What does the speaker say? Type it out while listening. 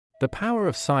The power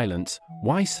of silence,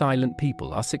 why silent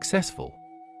people are successful.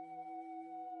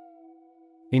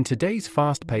 In today's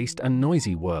fast-paced and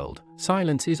noisy world,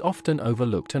 silence is often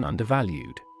overlooked and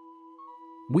undervalued.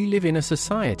 We live in a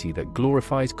society that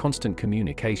glorifies constant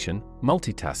communication,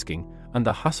 multitasking, and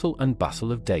the hustle and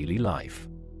bustle of daily life.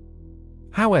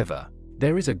 However,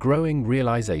 there is a growing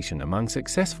realization among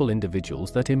successful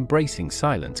individuals that embracing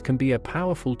silence can be a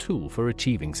powerful tool for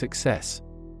achieving success.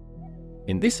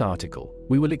 In this article,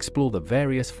 we will explore the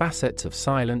various facets of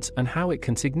silence and how it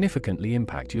can significantly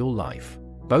impact your life,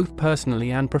 both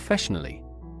personally and professionally.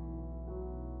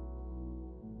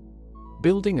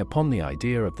 Building upon the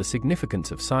idea of the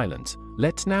significance of silence,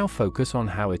 let's now focus on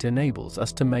how it enables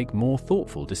us to make more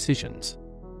thoughtful decisions.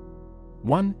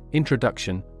 1.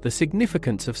 Introduction: the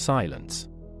significance of silence.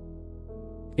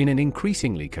 In an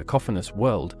increasingly cacophonous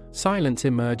world, silence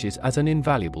emerges as an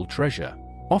invaluable treasure,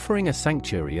 offering a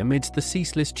sanctuary amidst the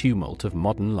ceaseless tumult of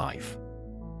modern life.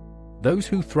 Those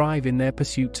who thrive in their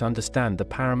pursuits understand the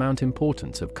paramount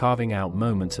importance of carving out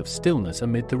moments of stillness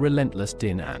amid the relentless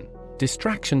din and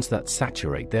distractions that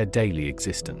saturate their daily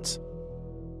existence.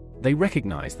 They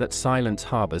recognize that silence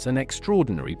harbors an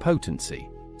extraordinary potency,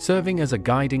 serving as a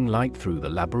guiding light through the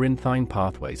labyrinthine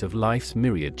pathways of life's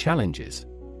myriad challenges.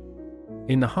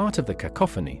 In the heart of the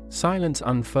cacophony, silence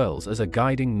unfurls as a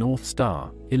guiding North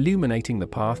Star, illuminating the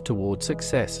path toward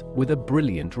success with a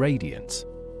brilliant radiance.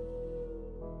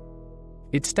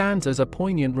 It stands as a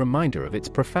poignant reminder of its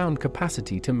profound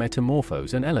capacity to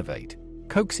metamorphose and elevate,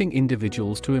 coaxing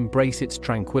individuals to embrace its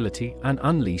tranquility and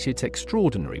unleash its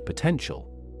extraordinary potential.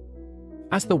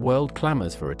 As the world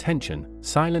clamors for attention,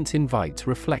 silence invites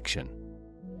reflection.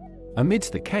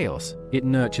 Amidst the chaos, it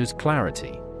nurtures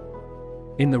clarity.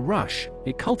 In the rush,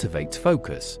 it cultivates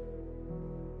focus.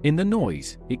 In the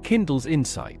noise, it kindles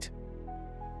insight.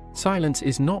 Silence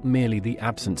is not merely the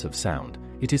absence of sound,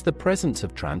 it is the presence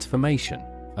of transformation,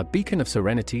 a beacon of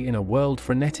serenity in a world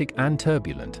frenetic and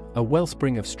turbulent, a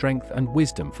wellspring of strength and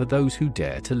wisdom for those who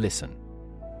dare to listen.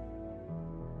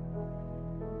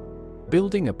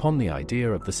 Building upon the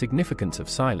idea of the significance of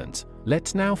silence,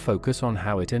 let's now focus on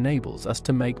how it enables us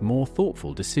to make more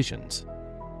thoughtful decisions.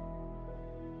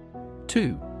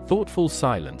 2. Thoughtful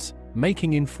silence,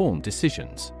 making informed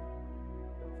decisions.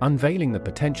 Unveiling the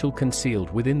potential concealed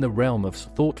within the realm of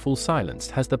thoughtful silence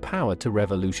has the power to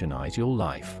revolutionize your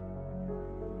life.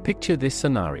 Picture this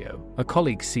scenario: a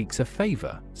colleague seeks a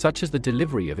favor, such as the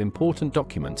delivery of important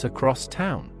documents across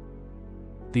town.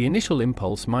 The initial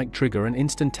impulse might trigger an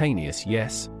instantaneous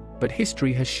yes, but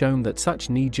history has shown that such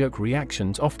knee-jerk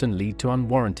reactions often lead to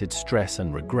unwarranted stress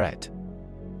and regret.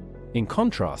 In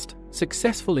contrast,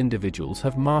 successful individuals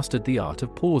have mastered the art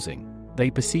of pausing. They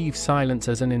perceive silence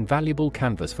as an invaluable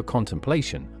canvas for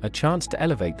contemplation, a chance to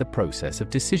elevate the process of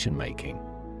decision-making.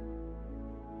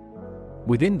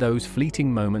 Within those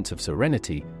fleeting moments of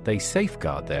serenity, they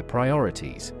safeguard their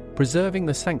priorities, preserving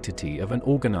the sanctity of an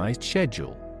organized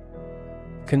schedule.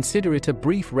 Consider it a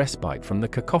brief respite from the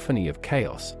cacophony of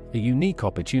chaos, a unique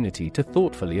opportunity to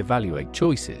thoughtfully evaluate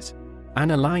choices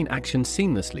and align action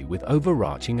seamlessly with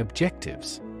overarching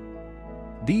objectives.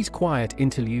 These quiet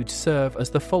interludes serve as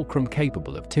the fulcrum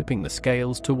capable of tipping the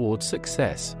scales towards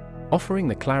success, offering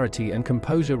the clarity and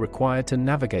composure required to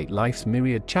navigate life's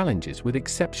myriad challenges with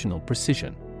exceptional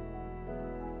precision.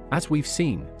 As we've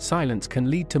seen, silence can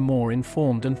lead to more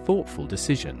informed and thoughtful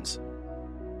decisions.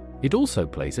 It also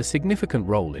plays a significant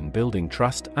role in building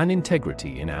trust and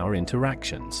integrity in our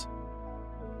interactions.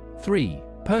 3.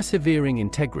 Persevering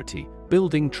integrity,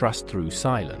 building trust through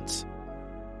silence.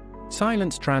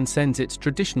 Silence transcends its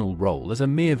traditional role as a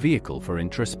mere vehicle for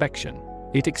introspection.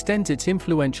 It extends its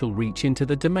influential reach into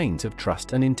the domains of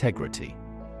trust and integrity.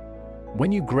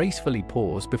 When you gracefully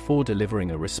pause before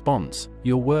delivering a response,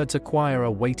 your words acquire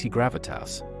a weighty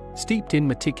gravitas, steeped in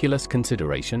meticulous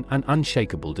consideration and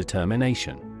unshakable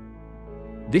determination.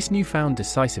 This newfound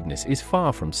decisiveness is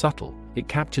far from subtle. It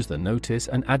captures the notice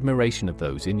and admiration of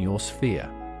those in your sphere.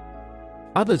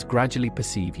 Others gradually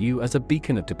perceive you as a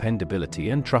beacon of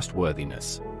dependability and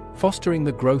trustworthiness, fostering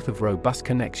the growth of robust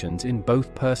connections in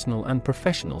both personal and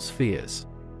professional spheres.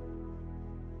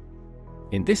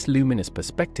 In this luminous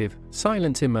perspective,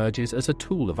 silence emerges as a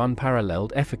tool of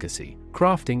unparalleled efficacy,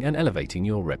 crafting and elevating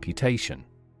your reputation.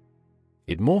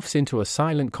 It morphs into a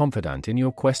silent confidant in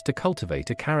your quest to cultivate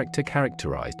a character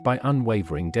characterized by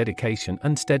unwavering dedication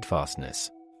and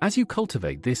steadfastness. As you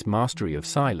cultivate this mastery of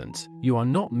silence, you are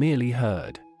not merely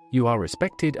heard. You are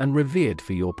respected and revered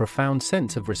for your profound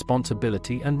sense of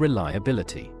responsibility and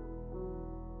reliability.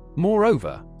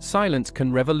 Moreover, silence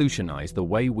can revolutionize the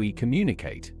way we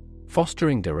communicate.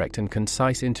 fostering direct and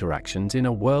concise interactions in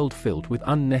a world filled with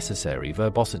unnecessary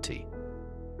verbosity.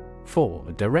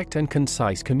 4. Direct and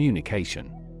concise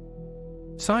communication.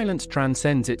 Silence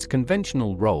transcends its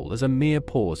conventional role as a mere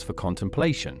pause for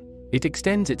contemplation. It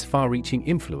extends its far-reaching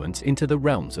influence into the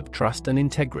realms of trust and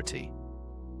integrity.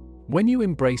 When you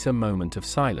embrace a moment of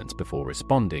silence before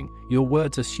responding, your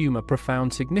words assume a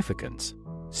profound significance,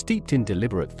 steeped in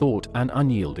deliberate thought and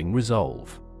unyielding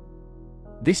resolve.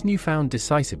 This newfound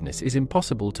decisiveness is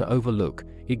impossible to overlook.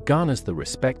 It garners the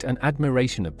respect and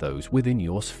admiration of those within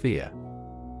your sphere.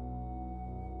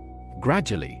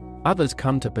 Gradually, others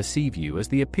come to perceive you as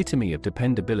the epitome of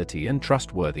dependability and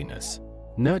trustworthiness,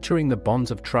 nurturing the bonds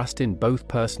of trust in both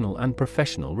personal and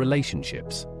professional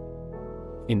relationships.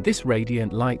 In this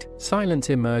radiant light, silence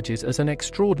emerges as an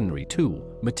extraordinary tool,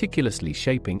 meticulously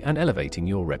shaping and elevating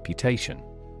your reputation.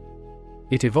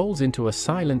 It evolves into a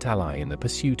silent ally in the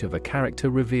pursuit of a character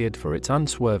revered for its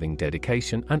unswerving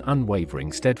dedication and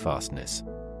unwavering steadfastness.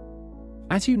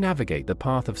 As you navigate the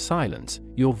path of silence,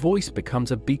 your voice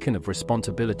becomes a beacon of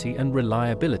responsibility and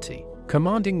reliability,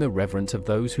 commanding the reverence of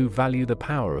those who value the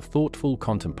power of thoughtful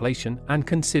contemplation and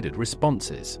considered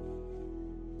responses.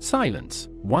 Silence,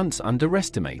 once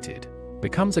underestimated,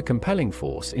 becomes a compelling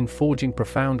force in forging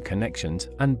profound connections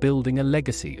and building a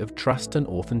legacy of trust and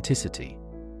authenticity.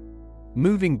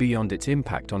 Moving beyond its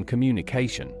impact on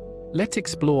communication, let's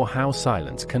explore how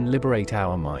silence can liberate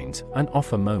our minds and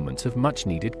offer moments of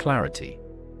much-needed clarity.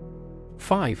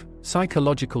 5.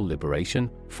 Psychological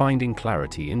liberation, finding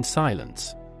clarity in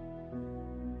silence.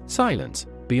 Silence,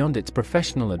 beyond its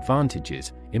professional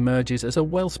advantages, emerges as a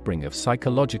wellspring of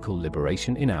psychological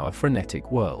liberation in our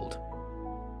frenetic world.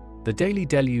 The daily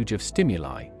deluge of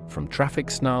stimuli, from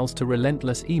traffic snarls to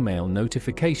relentless email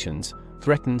notifications,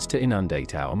 threatens to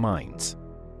inundate our minds.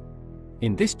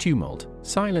 In this tumult,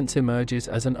 silence emerges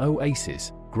as an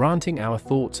oasis, granting our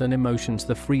thoughts and emotions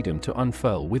the freedom to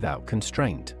unfurl without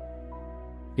constraint.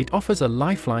 It offers a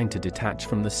lifeline to detach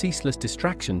from the ceaseless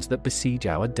distractions that besiege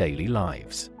our daily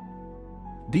lives.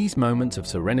 These moments of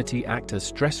serenity act as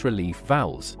stress relief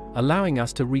valves, allowing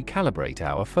us to recalibrate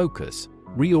our focus,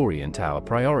 reorient our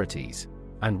priorities,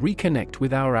 and reconnect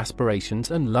with our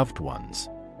aspirations and loved ones.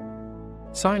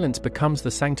 Silence becomes the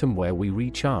sanctum where we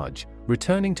recharge,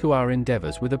 returning to our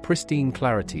endeavors with a pristine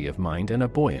clarity of mind and a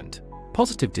buoyant,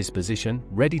 positive disposition,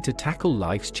 ready to tackle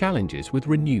life's challenges with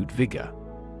renewed vigor.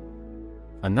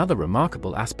 Another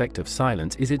remarkable aspect of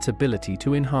silence is its ability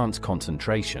to enhance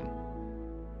concentration.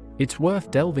 It's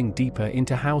worth delving deeper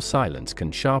into how silence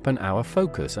can sharpen our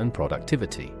focus and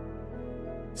productivity.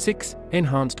 6.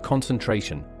 Enhanced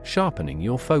concentration, sharpening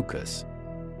your focus.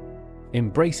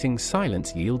 Embracing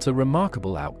silence yields a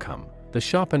remarkable outcome, the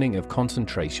sharpening of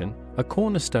concentration, a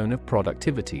cornerstone of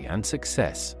productivity and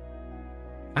success.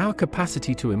 Our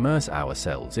capacity to immerse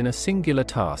ourselves in a singular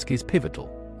task is pivotal,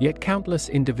 yet countless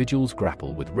individuals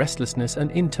grapple with restlessness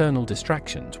and internal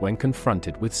distractions when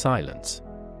confronted with silence.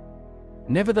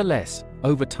 Nevertheless,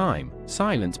 over time,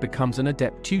 silence becomes an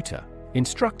adept tutor,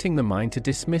 instructing the mind to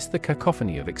dismiss the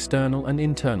cacophony of external and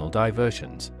internal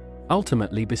diversions,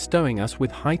 ultimately bestowing us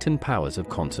with heightened powers of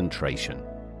concentration.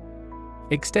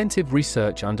 Extensive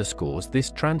research underscores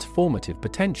this transformative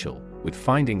potential, with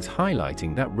findings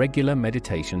highlighting that regular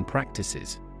meditation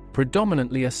practices,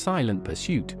 predominantly a silent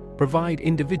pursuit, provide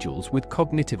individuals with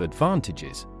cognitive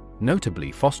advantages,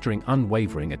 notably fostering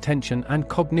unwavering attention and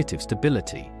cognitive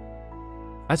stability.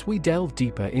 As we delve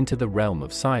deeper into the realm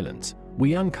of silence,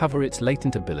 we uncover its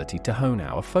latent ability to hone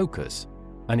our focus,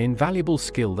 an invaluable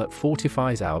skill that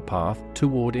fortifies our path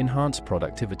toward enhanced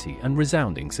productivity and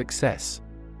resounding success.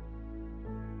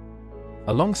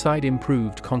 Alongside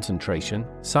improved concentration,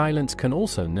 silence can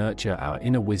also nurture our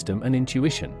inner wisdom and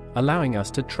intuition, allowing us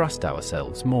to trust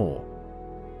ourselves more.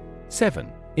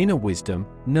 7. Inner wisdom,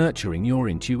 nurturing your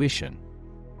intuition.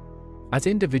 As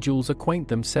individuals acquaint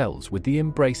themselves with the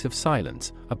embrace of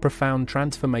silence, a profound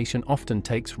transformation often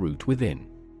takes root within.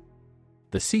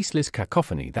 The ceaseless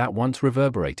cacophony that once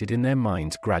reverberated in their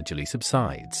minds gradually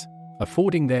subsides,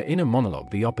 affording their inner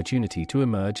monologue the opportunity to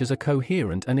emerge as a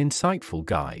coherent and insightful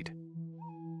guide.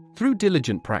 Through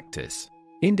diligent practice,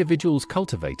 individuals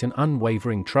cultivate an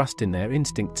unwavering trust in their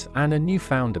instincts and a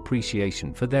newfound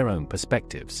appreciation for their own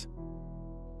perspectives.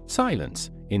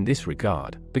 Silence, in this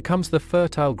regard, becomes the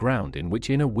fertile ground in which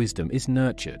inner wisdom is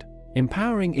nurtured,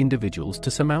 empowering individuals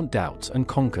to surmount doubts and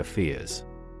conquer fears.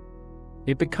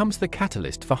 It becomes the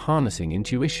catalyst for harnessing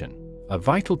intuition, a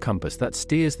vital compass that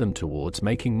steers them towards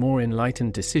making more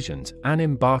enlightened decisions and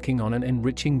embarking on an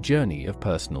enriching journey of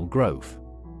personal growth.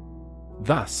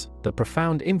 Thus, the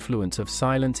profound influence of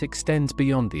silence extends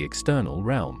beyond the external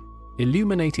realm,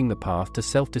 illuminating the path to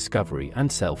self-discovery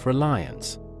and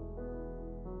self-reliance.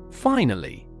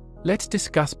 Finally, let's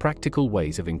discuss practical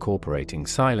ways of incorporating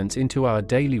silence into our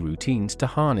daily routines to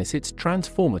harness its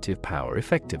transformative power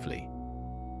effectively.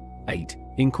 8.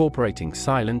 Incorporating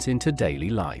silence into daily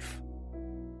life.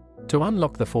 To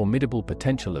unlock the formidable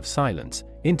potential of silence,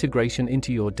 integration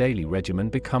into your daily regimen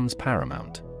becomes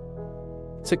paramount.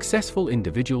 Successful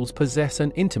individuals possess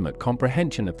an intimate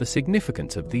comprehension of the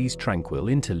significance of these tranquil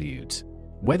interludes,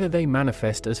 whether they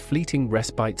manifest as fleeting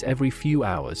respites every few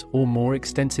hours or more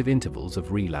extensive intervals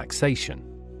of relaxation.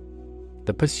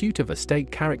 The pursuit of a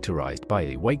state characterized by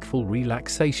a wakeful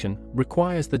relaxation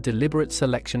requires the deliberate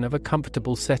selection of a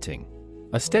comfortable setting,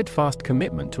 a steadfast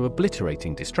commitment to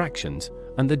obliterating distractions,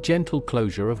 and the gentle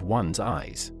closure of one's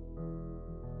eyes.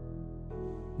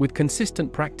 With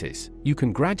consistent practice, you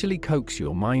can gradually coax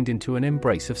your mind into an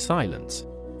embrace of silence,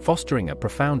 fostering a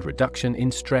profound reduction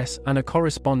in stress and a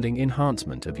corresponding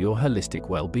enhancement of your holistic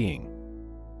well-being.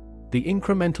 The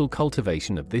incremental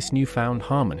cultivation of this newfound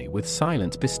harmony with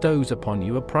silence bestows upon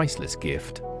you a priceless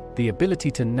gift, the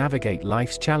ability to navigate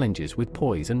life's challenges with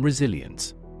poise and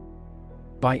resilience.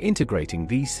 By integrating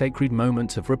these sacred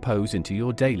moments of repose into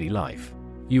your daily life,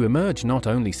 you emerge not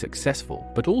only successful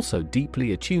but also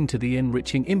deeply attuned to the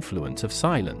enriching influence of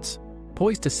silence,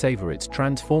 poised to savor its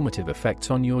transformative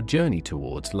effects on your journey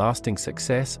towards lasting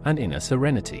success and inner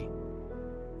serenity.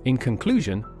 In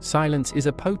conclusion, silence is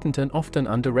a potent and often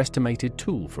underestimated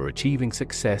tool for achieving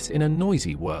success in a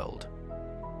noisy world.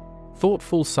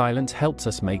 Thoughtful silence helps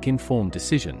us make informed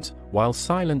decisions, while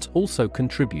silence also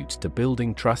contributes to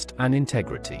building trust and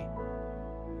integrity.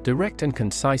 Direct and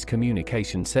concise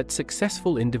communication sets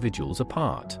successful individuals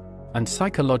apart, and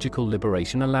psychological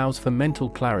liberation allows for mental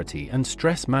clarity and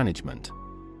stress management.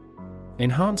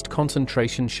 Enhanced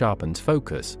concentration sharpens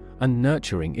focus, and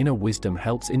nurturing inner wisdom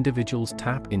helps individuals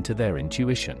tap into their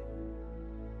intuition.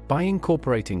 By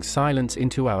incorporating silence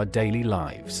into our daily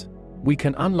lives, we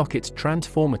can unlock its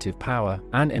transformative power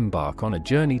and embark on a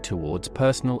journey towards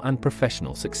personal and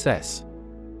professional success.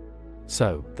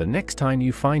 So, the next time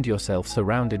you find yourself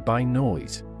surrounded by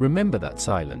noise, remember that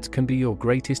silence can be your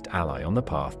greatest ally on the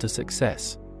path to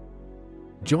success.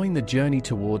 Join the journey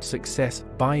towards success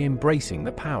by embracing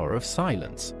the power of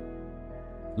silence.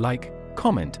 Like,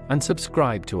 comment, and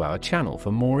subscribe to our channel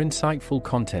for more insightful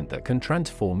content that can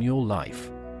transform your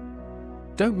life.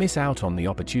 Don't miss out on the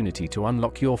opportunity to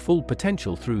unlock your full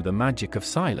potential through the magic of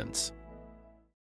silence.